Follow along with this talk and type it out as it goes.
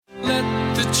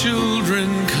children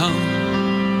come.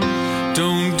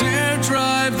 Don't dare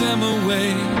drive them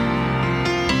away.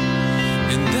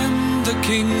 In them the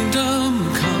kingdom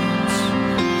comes.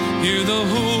 Hear the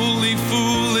holy,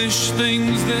 foolish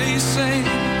things they say.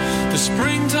 The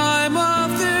springtime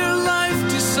of their life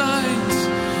decides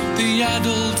the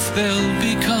adults they'll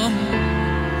become.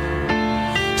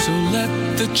 So let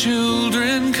the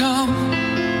children come.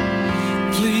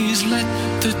 Please let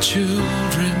the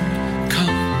children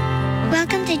come.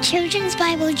 Welcome to Children's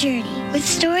Bible Journey with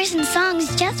stories and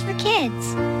songs just for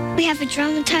kids. We have a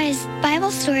dramatized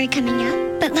Bible story coming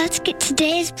up, but let's get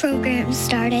today's program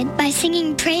started by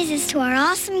singing praises to our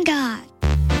awesome God.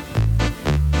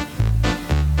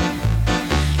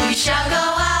 We shall go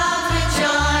out with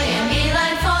joy and be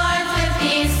led forth with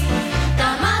peace.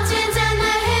 The mountains and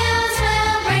the hills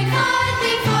will break forth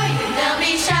before you. There'll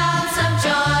be shouts of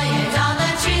joy and all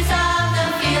the trees of the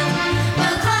field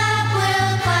will clap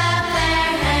their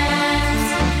hands.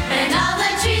 And all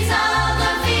the trees of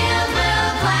the field will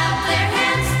clap their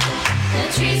hands. The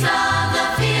trees of the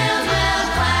field will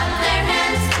clap their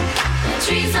hands. The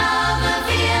trees of the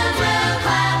field will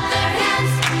clap their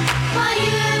hands. While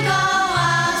you go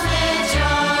out with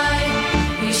joy,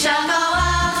 we shall go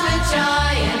out with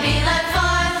joy and be led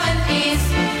forth with peace.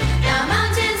 The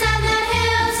mountains and the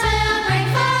hills will break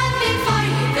forth before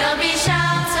you. There'll be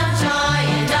shouts of joy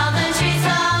and all the trees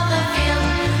of the field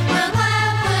will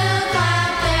clap their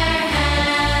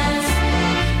hands.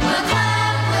 Will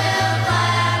clap their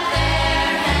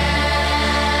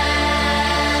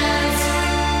hands.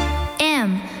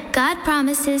 M. God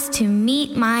promises to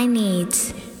meet my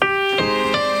needs.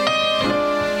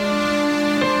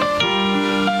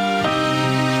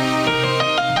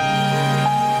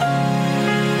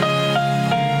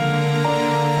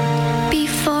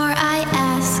 Before I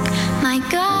ask, my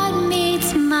God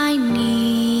meets my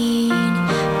need.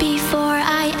 Before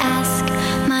I ask,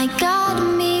 my God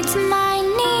meets my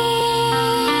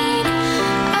need.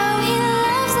 Oh, He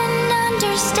loves and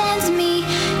understands me.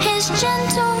 His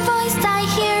gentle voice I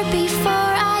hear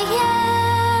before I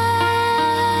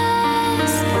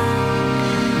ask.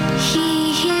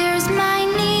 He hears my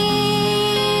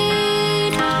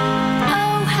need.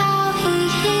 Oh, how He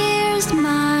hears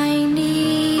my need.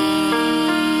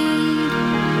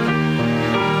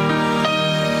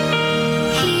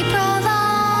 He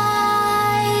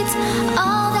provides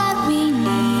all that we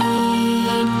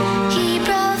need. He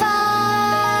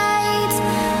provides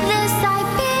this I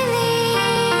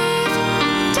believe.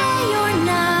 Day or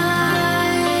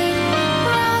night,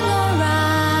 wrong or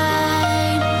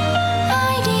right, I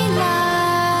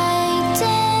delight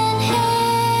in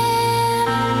Him.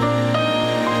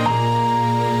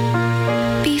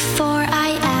 Before I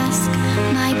ask,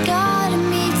 my God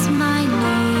meets my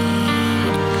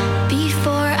need.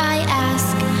 Before I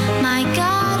ask, my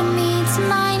God meets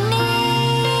my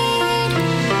need.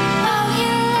 Oh, He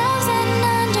loves and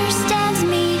understands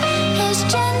me. His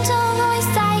gentle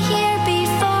voice I hear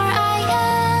before I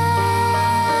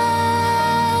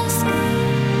ask.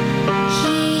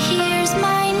 He hears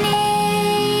my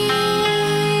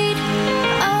need.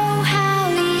 Oh, how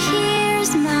He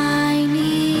hears my need.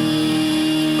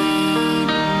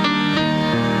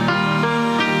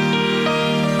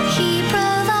 He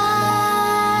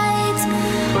provides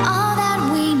all that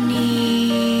we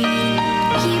need.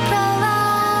 He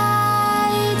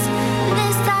provides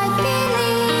this I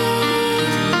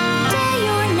believe. Day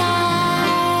or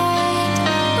night,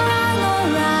 wrong or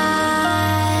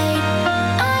right,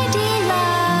 I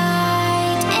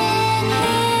delight in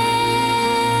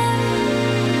Him.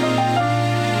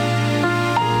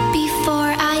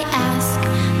 Before I ask,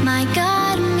 my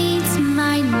God meets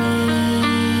my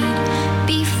need.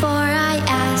 Before I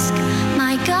ask,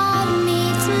 my God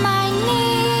meets my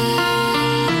need.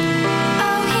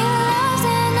 Oh, He loves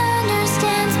and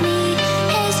understands me.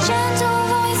 His gentle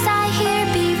voice I hear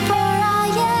before I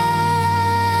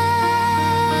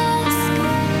ask.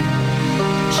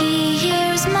 He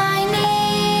hears my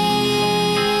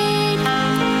need.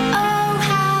 Oh,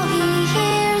 how He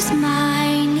hears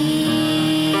my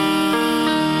need.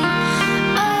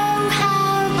 Oh, how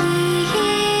He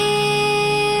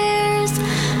hears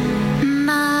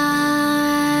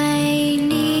my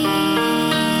need.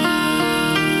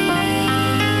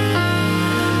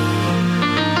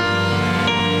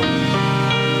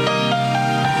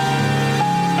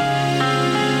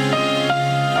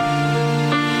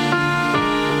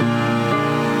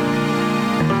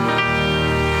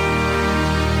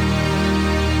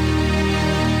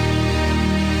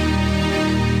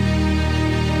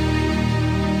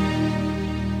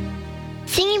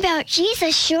 Singing about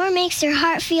Jesus sure makes your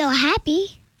heart feel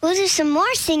happy. We'll do some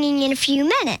more singing in a few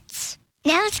minutes.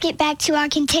 Now let's get back to our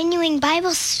continuing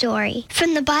Bible story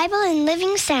from the Bible in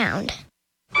Living Sound.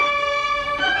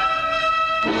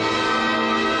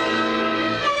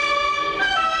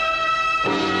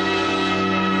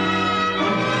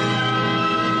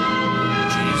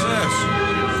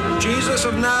 Jesus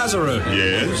of Nazareth.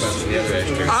 Yes?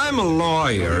 I'm a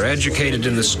lawyer, educated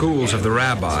in the schools of the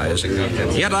rabbis,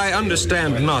 yet I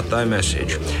understand not thy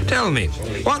message. Tell me,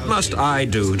 what must I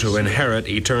do to inherit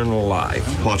eternal life?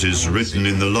 What is written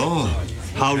in the law?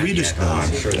 How readest thou?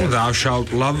 Thou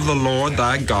shalt love the Lord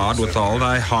thy God with all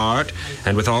thy heart,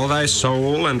 and with all thy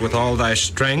soul, and with all thy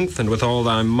strength, and with all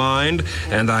thy mind,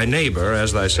 and thy neighbor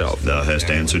as thyself. Thou hast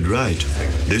answered right.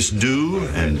 This do,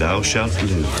 and thou shalt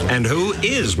live. And who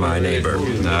is my neighbor?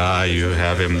 Ah, you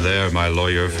have him there, my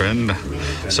lawyer friend.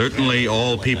 Certainly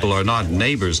all people are not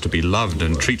neighbors to be loved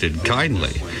and treated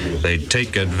kindly. They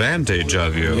take advantage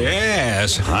of you.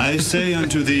 Yes. I say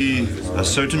unto thee, a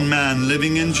certain man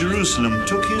living in Jerusalem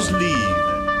took his leave.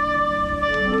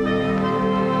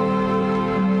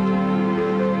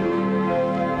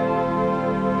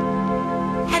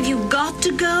 Have you got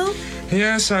to go?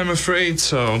 Yes, I'm afraid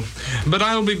so. But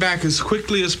I'll be back as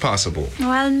quickly as possible. Oh,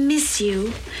 I'll miss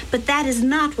you, but that is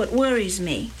not what worries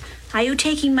me. Are you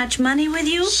taking much money with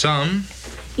you? Some.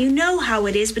 You know how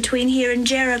it is between here and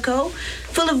Jericho,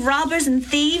 full of robbers and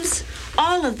thieves.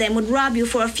 All of them would rob you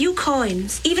for a few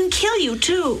coins, even kill you,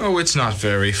 too. Oh, it's not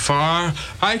very far.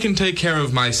 I can take care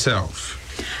of myself.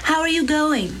 How are you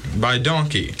going? By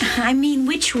donkey. I mean,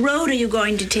 which road are you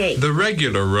going to take? The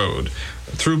regular road.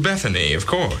 Through Bethany, of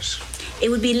course. It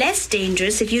would be less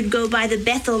dangerous if you'd go by the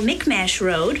Bethel Michmash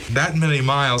road. That many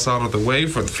miles out of the way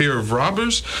for the fear of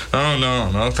robbers? Oh,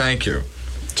 no, thank you.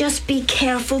 Just be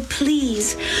careful,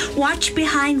 please. Watch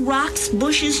behind rocks,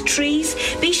 bushes, trees.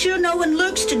 Be sure no one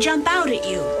lurks to jump out at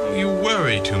you. You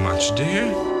worry too much,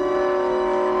 dear.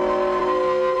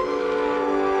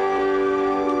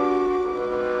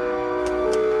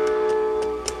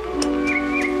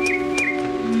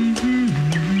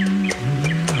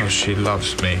 Oh, she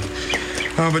loves me.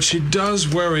 Oh, but she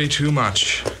does worry too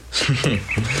much.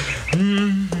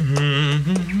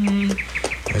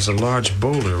 There's a large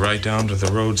boulder right down to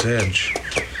the road's edge.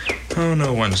 Oh,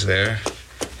 no one's there.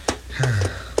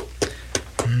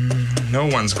 No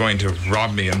one's going to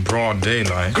rob me in broad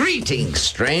daylight. Greetings,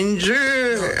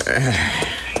 stranger.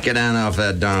 Get down off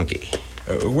that donkey.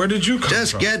 Where did you come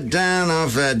Just from? get down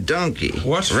off that donkey.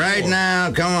 What for? Right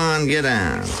now, come on, get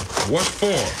down. What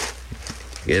for?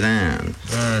 Get down.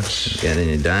 Got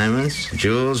any diamonds,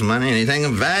 jewels, money, anything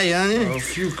of value on you? A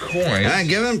few coins.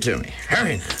 Give them to me.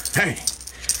 Hurry now, hurry.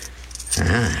 All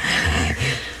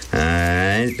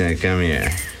right, now come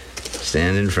here.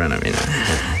 Stand in front of me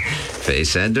now.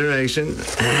 Face that direction.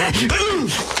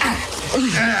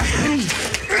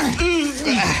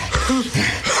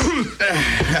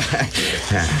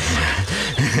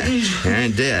 You're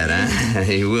dead, huh?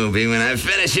 You will be when I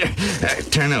finish you.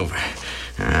 Turn over.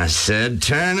 I said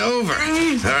turn over. All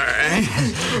right.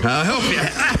 I'll help you.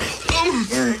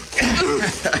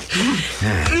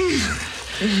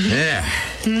 Yeah.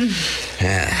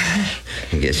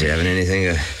 I guess you haven't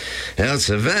anything else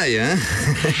of value, huh?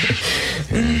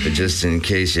 But just in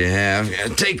case you have,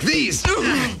 take these.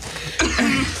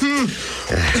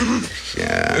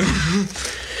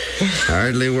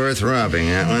 Hardly worth robbing,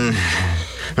 that one.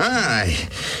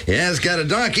 Yeah, it's got a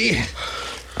donkey.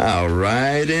 I'll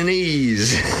ride in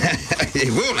ease.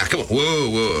 Whoa, now, come on.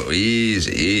 Whoa.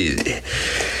 Easy.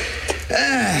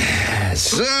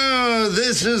 So,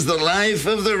 this is the life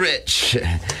of the rich.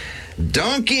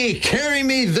 Donkey, carry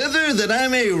me thither that I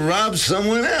may rob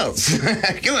someone else.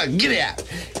 Come on, giddy up.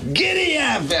 Giddy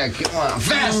up there. Come on,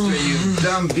 faster, you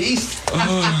dumb beast.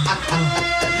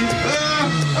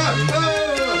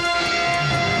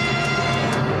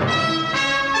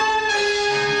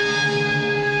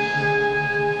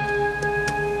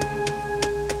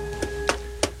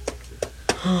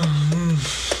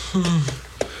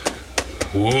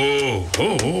 Whoa.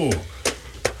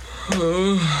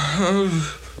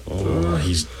 Oh,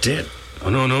 he's dead. Oh,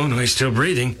 no, he's still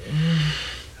breathing.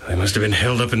 I must have been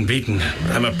held up and beaten.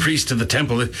 I'm a priest of the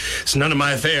temple. It's none of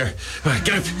my affair.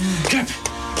 Get up.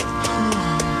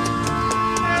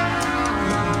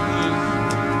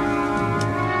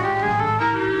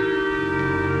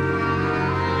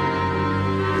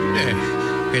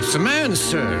 It's the man,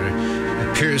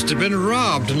 sir. Appears to have been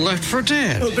robbed and left for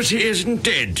dead. Oh, but he isn't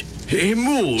dead. He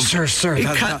moved. Sir,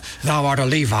 thou art a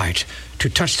Levite. To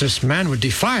touch this man would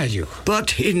defile you.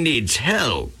 But he needs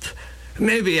help.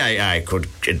 Maybe I could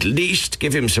at least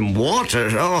give him some water.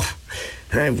 Oh,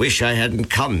 I wish I hadn't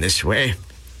come this way.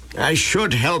 I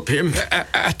should help him.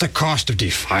 At the cost of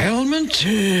defilement?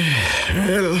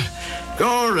 Well,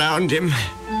 go around him.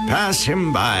 Pass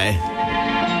him by.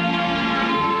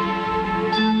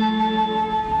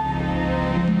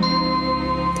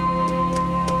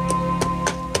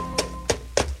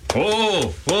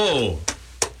 Whoa!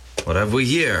 What have we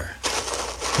here?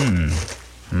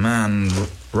 Man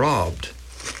robbed.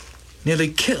 Nearly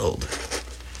killed.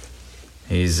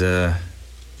 He's an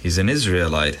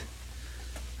Israelite.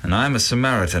 And I'm a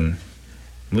Samaritan.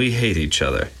 We hate each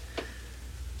other.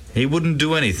 He wouldn't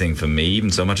do anything for me, even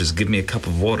so much as give me a cup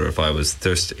of water if I was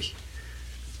thirsty.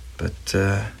 But,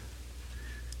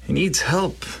 he needs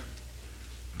help.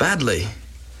 Badly.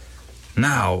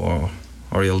 Now,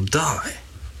 or he'll die.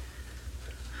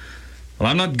 Well,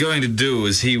 I'm not going to do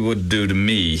as he would do to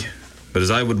me, but as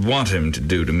I would want him to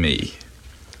do to me.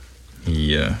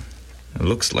 It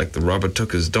looks like the robber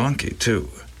took his donkey, too.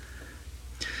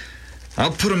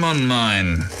 I'll put him on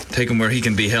mine, take him where he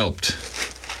can be helped.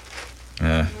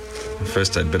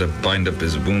 First I'd better bind up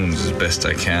his wounds as best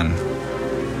I can.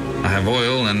 I have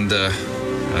oil and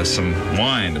some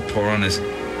wine to pour on his...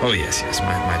 Oh, yes,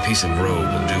 my piece of robe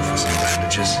will do for some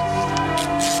bandages.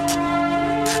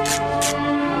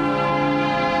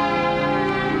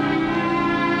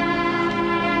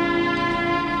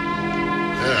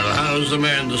 How's the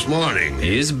man this morning?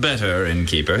 He's better,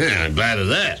 innkeeper. Yeah, I'm glad of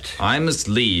that. I must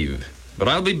leave, but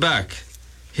I'll be back.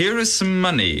 Here is some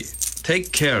money.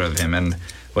 Take care of him, and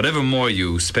whatever more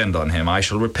you spend on him, I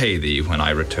shall repay thee when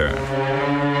I return.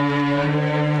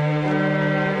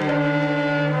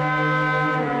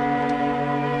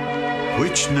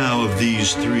 Which now of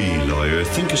these three, lawyer,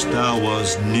 thinkest thou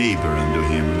was neighbor unto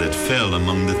him that fell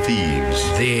among the thieves?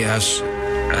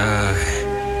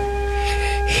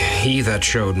 He that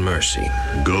showed mercy.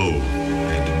 Go,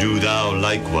 and do thou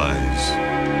likewise.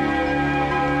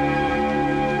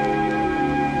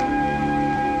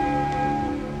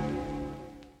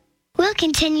 We'll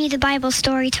continue the Bible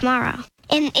story tomorrow.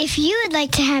 And if you would like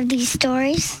to have these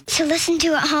stories to listen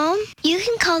to at home, you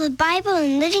can call the Bible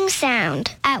in Living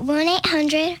Sound at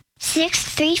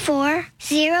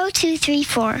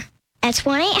 1-800-634-0234. That's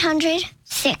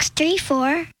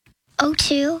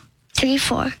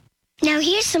 1-800-634-0234. Now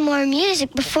here's some more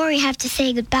music before we have to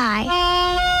say goodbye.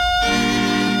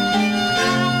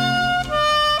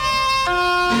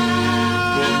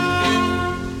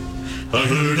 I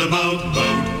heard about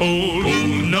old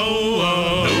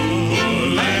Noah,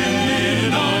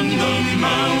 landing on the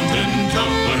mountaintop.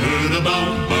 I heard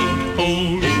about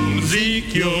old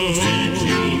Ezekiel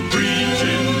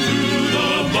preaching to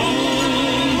the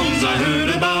bones. I heard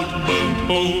about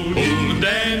old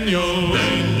Daniel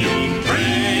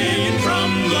praying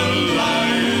from the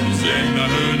lion's den. I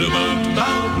heard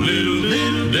about little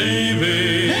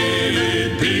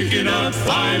David picking up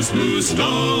 5 smooth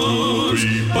stones.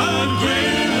 But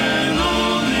greater than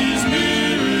all these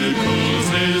miracles,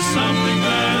 there's something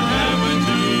that happened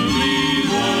to me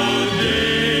the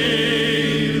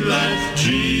day that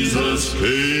Jesus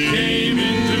came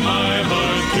into my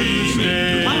heart to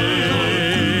stay.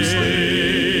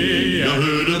 I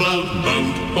heard about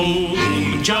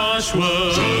old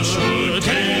Joshua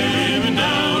tearing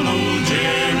down old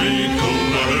Jericho.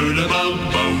 I heard about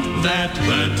that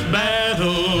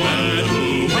battle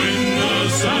when the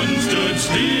sun stood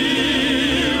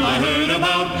still. I heard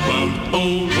about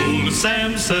old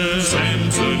Samson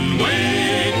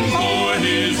waiting for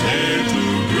his hair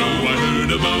to grow. I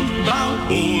heard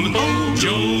about old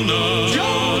Jonah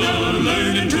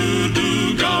learning to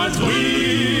do God's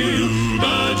will.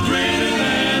 But greater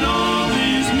than all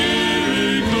these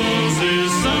miracles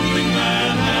is something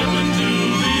that happened to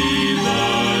me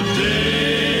the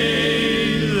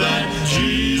day that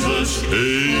Jesus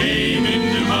came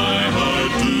into my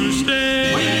heart to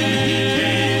stay. When he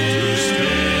came to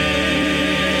stay.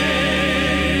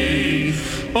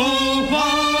 Oh,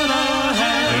 what a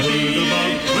happy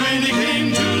day when he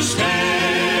came to stay.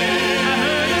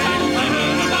 I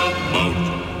heard about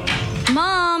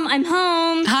Mom, I'm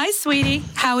home. Hi, sweetie.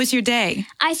 How was your day?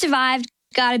 I survived,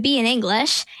 got a B in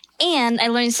English, and I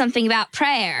learned something about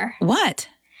prayer. What?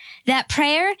 That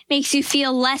prayer makes you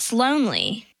feel less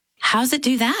lonely. How's it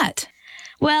do that?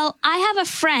 Well, I have a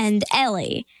friend,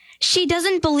 Ellie. She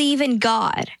doesn't believe in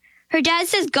God. Her dad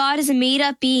says God is a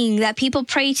made-up being that people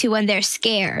pray to when they're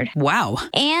scared. Wow.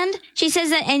 And she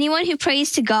says that anyone who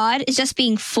prays to God is just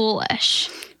being foolish.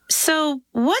 So,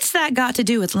 what's that got to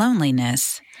do with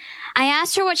loneliness? I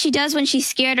asked her what she does when she's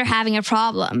scared or having a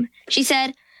problem. She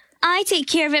said, I take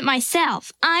care of it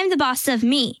myself. I'm the boss of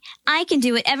me. I can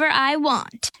do whatever I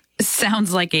want.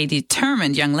 Sounds like a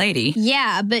determined young lady.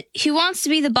 Yeah, but who wants to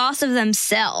be the boss of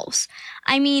themselves?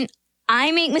 I mean,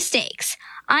 I make mistakes.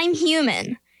 I'm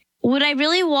human. Would I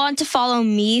really want to follow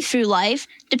me through life,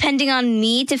 depending on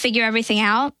me to figure everything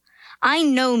out? I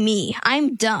know me.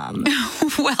 I'm dumb.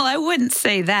 Well, I wouldn't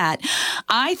say that.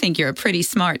 I think you're a pretty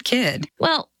smart kid.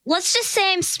 Well, let's just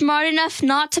say I'm smart enough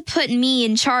not to put me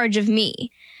in charge of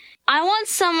me. I want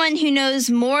someone who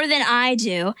knows more than I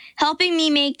do, helping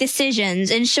me make decisions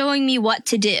and showing me what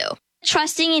to do.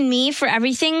 Trusting in me for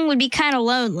everything would be kind of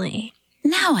lonely.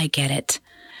 Now I get it.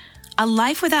 A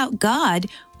life without God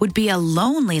would be a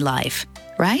lonely life,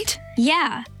 right?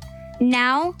 Yeah.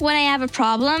 Now, when I have a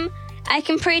problem, I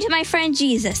can pray to my friend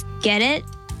Jesus. Get it?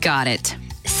 Got it.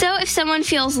 So if someone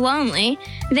feels lonely,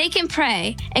 they can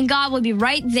pray, and God will be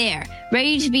right there,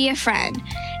 ready to be a friend.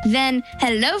 Then,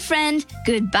 hello, friend.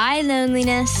 Goodbye,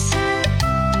 loneliness.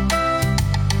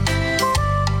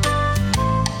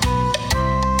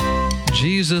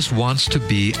 Jesus wants to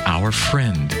be our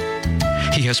friend.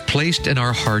 He has placed in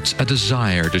our hearts a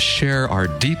desire to share our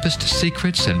deepest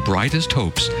secrets and brightest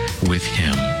hopes with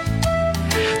Him.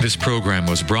 This program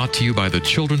was brought to you by the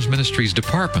Children's Ministries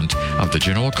Department of the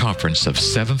General Conference of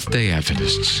Seventh-day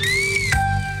Adventists.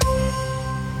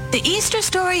 The Easter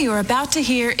story you're about to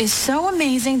hear is so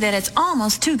amazing that it's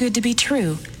almost too good to be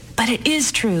true. But it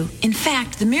is true. In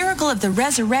fact, the miracle of the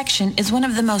resurrection is one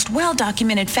of the most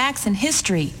well-documented facts in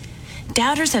history.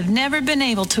 Doubters have never been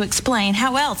able to explain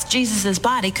how else Jesus'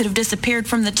 body could have disappeared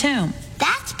from the tomb.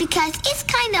 That's because it's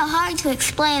kind of hard to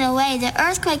explain away the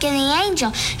earthquake and the angel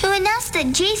who announced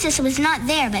that Jesus was not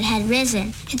there but had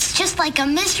risen. It's just like a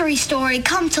mystery story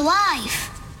come to life.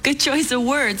 Good choice of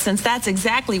words, since that's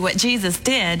exactly what Jesus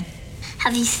did.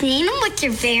 Have you seen him with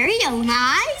your very own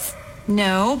eyes?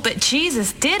 No, but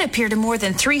Jesus did appear to more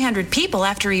than 300 people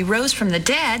after he rose from the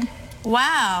dead.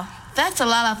 Wow, that's a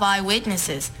lot of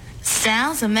eyewitnesses.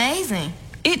 Sounds amazing.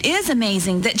 It is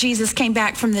amazing that Jesus came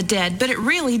back from the dead, but it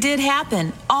really did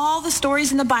happen. All the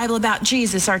stories in the Bible about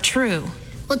Jesus are true.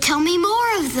 Well, tell me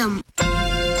more of them.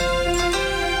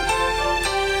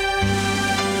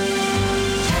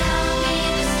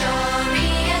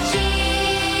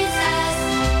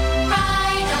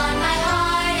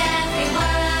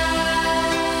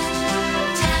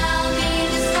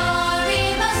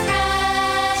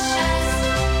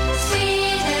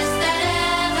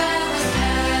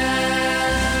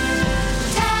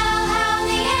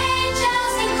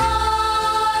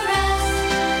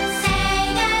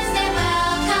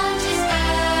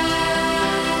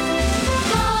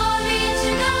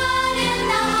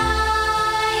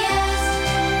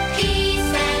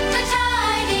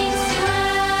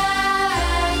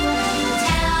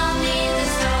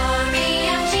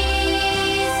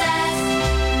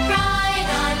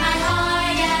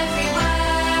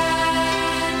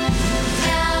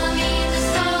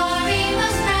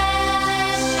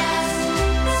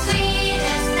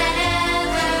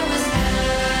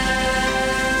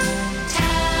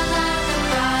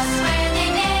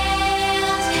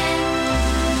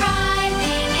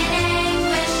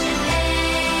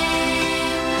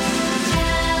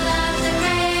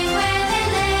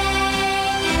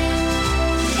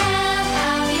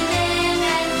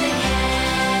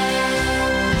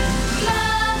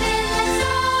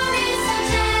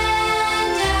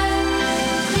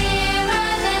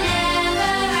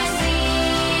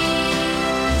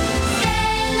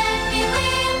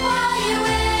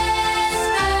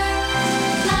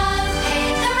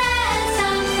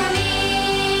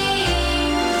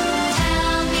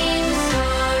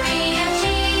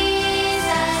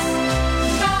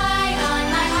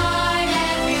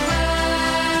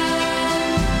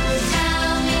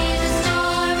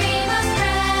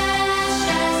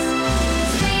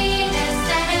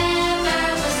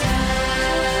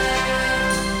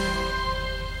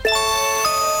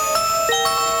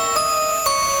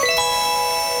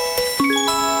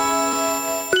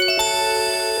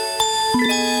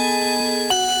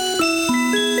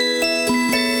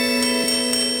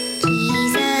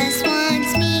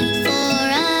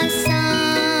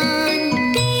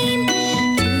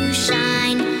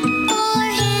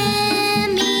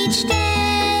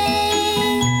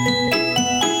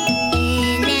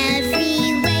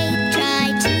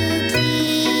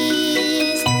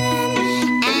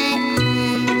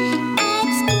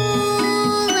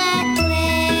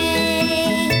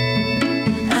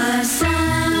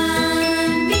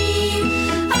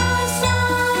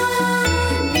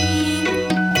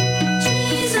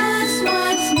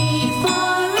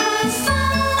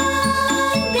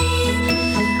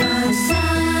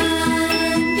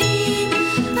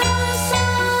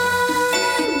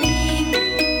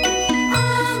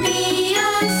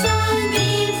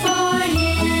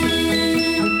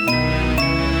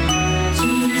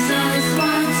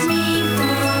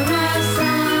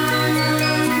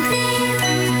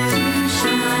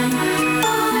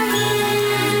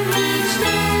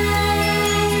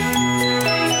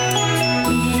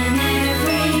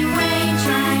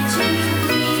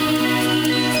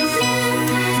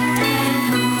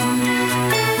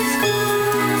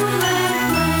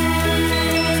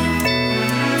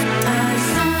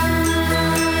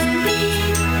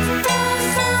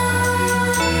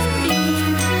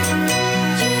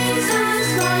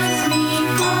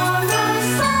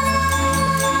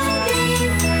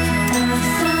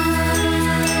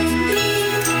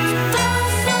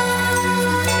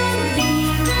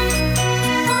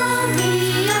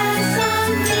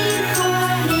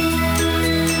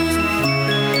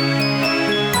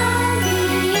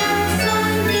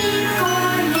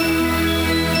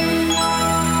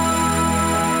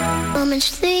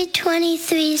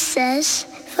 23 says,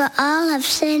 "For all have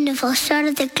sinned and fall short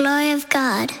of the glory of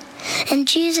God." And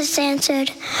Jesus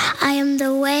answered, "I am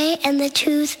the way and the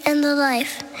truth and the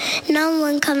life. No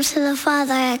one comes to the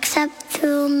Father except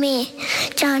through me."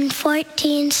 John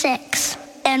 14:6.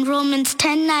 And Romans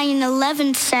 10:9 and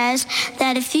 11 says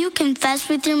that if you confess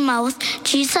with your mouth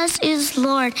Jesus is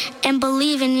Lord and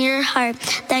believe in your heart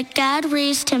that God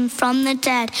raised him from the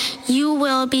dead, you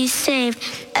will be saved.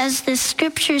 As the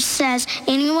scripture says,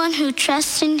 anyone who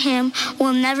trusts in him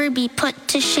will never be put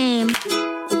to shame.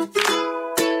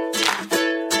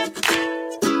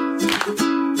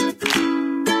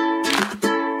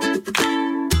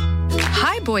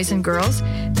 Hi, boys and girls.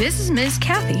 This is Ms.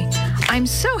 Kathy. I'm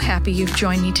so happy you've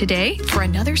joined me today for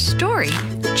another story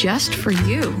just for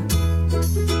you.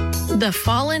 The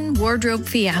Fallen Wardrobe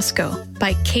Fiasco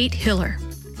by Kate Hiller.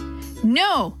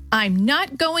 No, I'm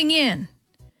not going in.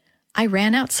 I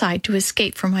ran outside to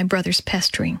escape from my brother's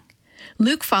pestering.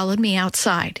 Luke followed me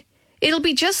outside. It'll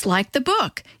be just like the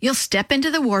book. You'll step into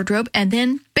the wardrobe and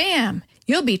then, bam,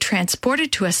 you'll be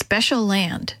transported to a special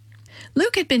land.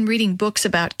 Luke had been reading books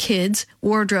about kids,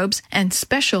 wardrobes, and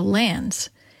special lands.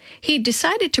 He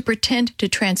decided to pretend to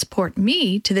transport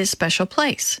me to this special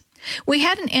place. We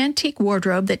had an antique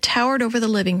wardrobe that towered over the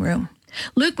living room.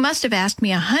 Luke must have asked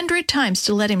me 100 times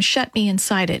to let him shut me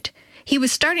inside it. He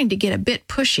was starting to get a bit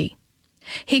pushy.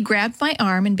 He grabbed my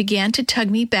arm and began to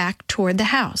tug me back toward the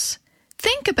house.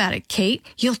 Think about it, Kate.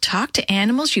 You'll talk to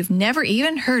animals you've never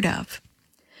even heard of.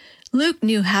 Luke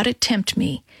knew how to tempt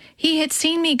me. He had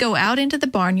seen me go out into the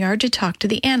barnyard to talk to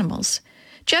the animals.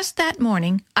 Just that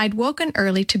morning, I'd woken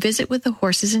early to visit with the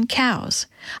horses and cows.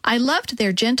 I loved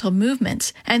their gentle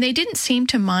movements, and they didn't seem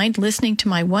to mind listening to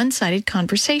my one-sided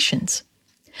conversations.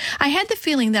 I had the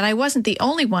feeling that I wasn't the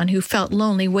only one who felt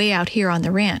lonely way out here on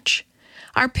the ranch.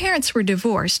 Our parents were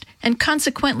divorced, and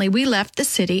consequently we left the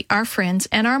city, our friends,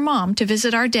 and our mom to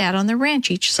visit our dad on the ranch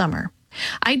each summer.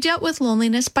 I dealt with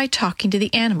loneliness by talking to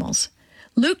the animals.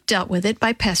 Luke dealt with it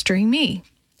by pestering me.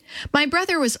 My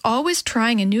brother was always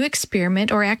trying a new experiment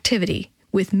or activity,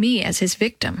 with me as his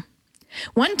victim.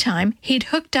 One time, he'd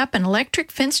hooked up an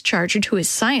electric fence charger to his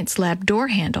science lab door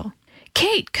handle.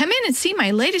 "Kate, come in and see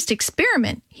my latest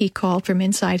experiment," he called from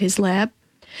inside his lab.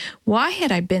 Why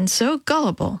had I been so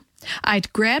gullible?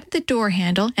 I'd grabbed the door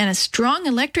handle, and a strong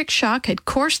electric shock had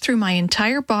coursed through my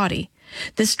entire body.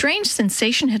 The strange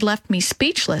sensation had left me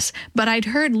speechless, but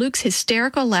I'd heard Luke's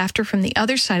hysterical laughter from the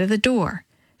other side of the door.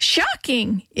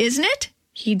 "Shocking, isn't it?"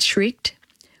 he'd shrieked.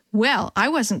 Well, I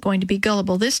wasn't going to be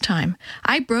gullible this time.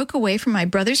 I broke away from my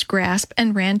brother's grasp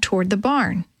and ran toward the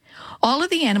barn. All of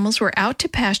the animals were out to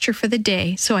pasture for the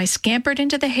day, so I scampered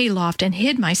into the hayloft and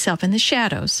hid myself in the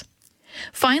shadows.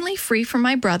 Finally free from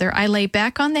my brother, I lay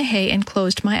back on the hay and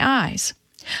closed my eyes.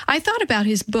 I thought about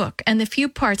his book and the few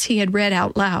parts he had read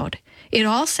out loud. It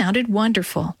all sounded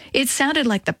wonderful. It sounded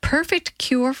like the perfect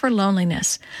cure for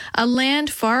loneliness, a land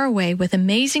far away with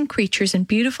amazing creatures and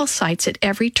beautiful sights at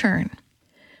every turn.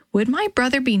 Would my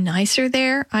brother be nicer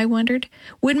there, I wondered?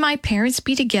 Would my parents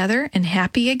be together and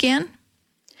happy again?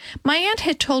 My aunt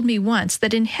had told me once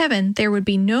that in heaven there would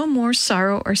be no more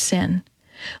sorrow or sin.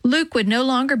 Luke would no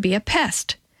longer be a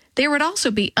pest. There would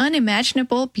also be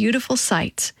unimaginable, beautiful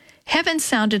sights. Heaven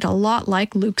sounded a lot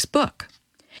like Luke's book.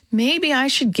 Maybe I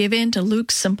should give in to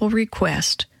Luke's simple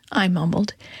request, I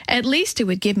mumbled. At least it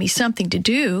would give me something to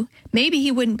do. Maybe he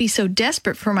wouldn't be so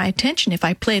desperate for my attention if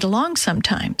I played along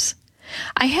sometimes.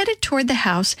 I headed toward the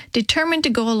house, determined to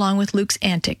go along with Luke's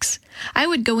antics. I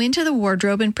would go into the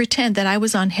wardrobe and pretend that I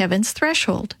was on heaven's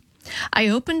threshold. I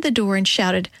opened the door and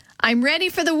shouted, "I'm ready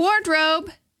for the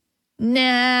wardrobe."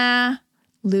 "Nah,"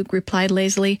 Luke replied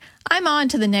lazily. "I'm on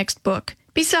to the next book.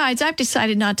 Besides, I've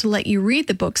decided not to let you read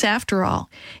the books after all.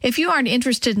 If you aren't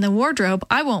interested in the wardrobe,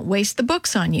 I won't waste the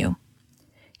books on you."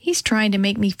 He's trying to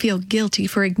make me feel guilty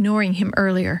for ignoring him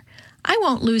earlier. I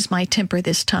won't lose my temper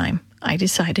this time, I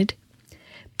decided.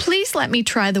 "Please let me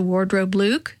try the wardrobe,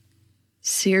 Luke."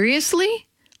 "Seriously?"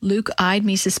 Luke eyed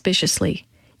me suspiciously.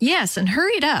 "Yes, and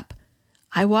hurry it up."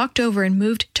 I walked over and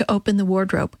moved to open the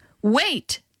wardrobe.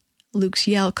 "Wait!" Luke's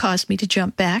yell caused me to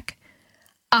jump back.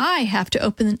 "I have to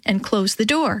open and close the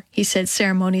door," he said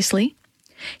ceremoniously.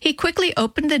 He quickly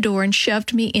opened the door and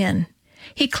shoved me in.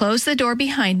 He closed the door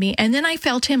behind me, and then I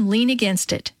felt him lean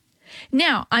against it.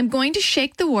 "Now, I'm going to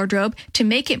shake the wardrobe to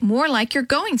make it more like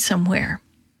you're going somewhere."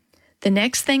 The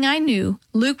next thing I knew,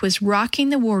 Luke was rocking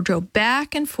the wardrobe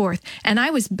back and forth, and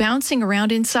I was bouncing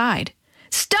around inside.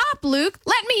 "Stop, Luke!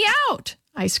 Let me out!"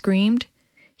 I screamed.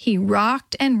 He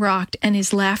rocked, and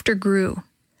his laughter grew.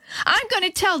 "I'm going to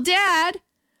tell Dad!"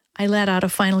 I let out a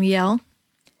final yell.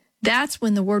 That's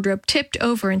when the wardrobe tipped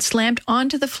over and slammed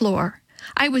onto the floor.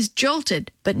 I was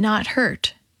jolted, but not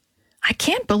hurt. I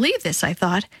can't believe this, I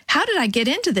thought. How did I get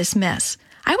into this mess?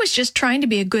 I was just trying to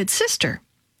be a good sister.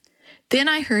 Then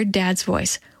I heard Dad's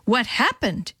voice. "What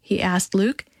happened?" he asked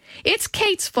Luke. "It's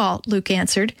Kate's fault," Luke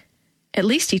answered. At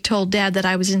least he told Dad that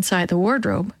I was inside the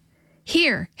wardrobe.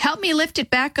 "Here, help me lift it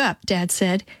back up," Dad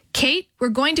said. "Kate, we're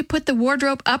going to put the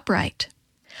wardrobe upright."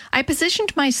 I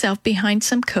positioned myself behind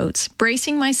some coats,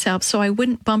 bracing myself so I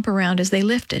wouldn't bump around as they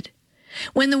lifted.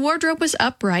 When the wardrobe was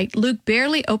upright, Luke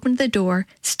barely opened the door,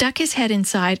 stuck his head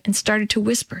inside, and started to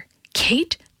whisper,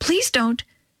 "Kate, please don't."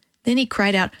 Then he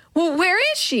cried out, "Well, where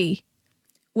is she?"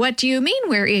 "What do you mean,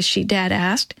 where is she?" Dad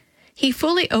asked. He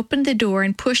fully opened the door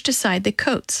and pushed aside the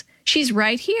coats. "She's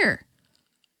right here."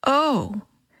 "Oh."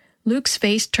 Luke's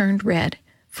face turned red.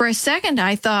 For a second,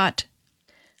 I thought...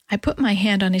 I put my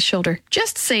hand on his shoulder.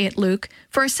 "Just say it, Luke.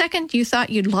 For a second, you thought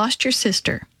you'd lost your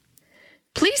sister."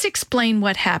 "Please explain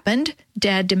what happened,"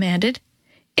 Dad demanded.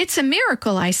 "It's a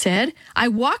miracle," I said. "I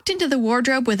walked into the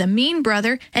wardrobe with a mean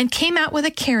brother and came out with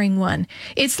a caring one.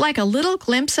 It's like a little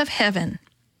glimpse of heaven."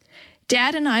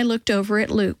 Dad and I looked over at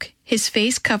Luke, his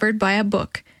face covered by a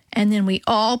book, and then we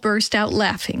all burst out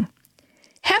laughing.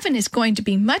 "Heaven is going to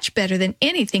be much better than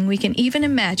anything we can even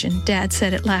imagine," Dad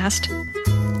said at last.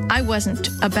 I wasn't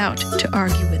about to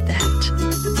argue with that.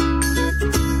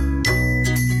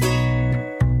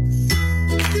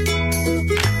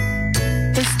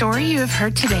 The story you have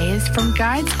heard today is from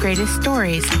God's Greatest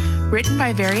Stories, written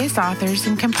by various authors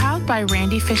and compiled by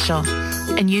Randy Fischel,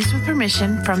 and used with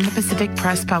permission from the Pacific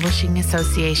Press Publishing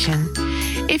Association.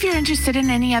 If you're interested in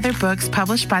any other books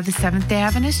published by the Seventh-day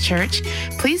Adventist Church,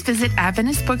 please visit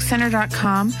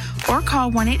AdventistBookCenter.com or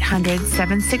call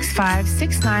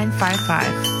 1-800-765-6955.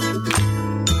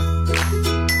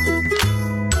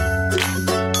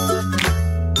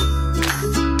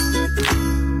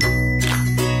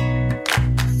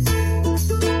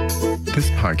 This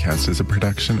podcast is a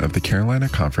production of the Carolina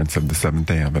Conference of the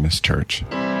Seventh-day Adventist Church.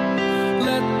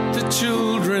 Let the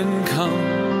children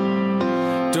come.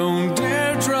 Don't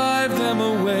dare drive them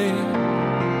away.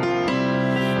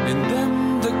 In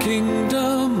them the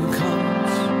kingdom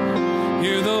comes.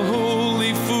 Hear the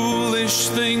holy, foolish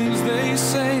things they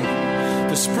say.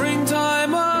 The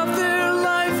springtime of their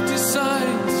life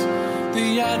decides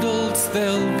the adults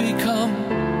they'll become.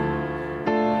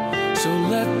 So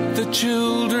let the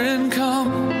children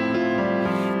come.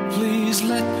 Please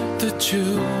let the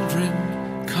children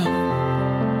come.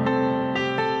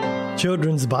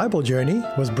 Children's Bible Journey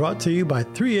was brought to you by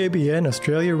 3ABN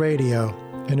Australia Radio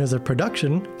and is a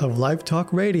production of Live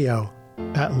Talk Radio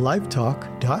at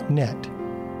livetalk.net.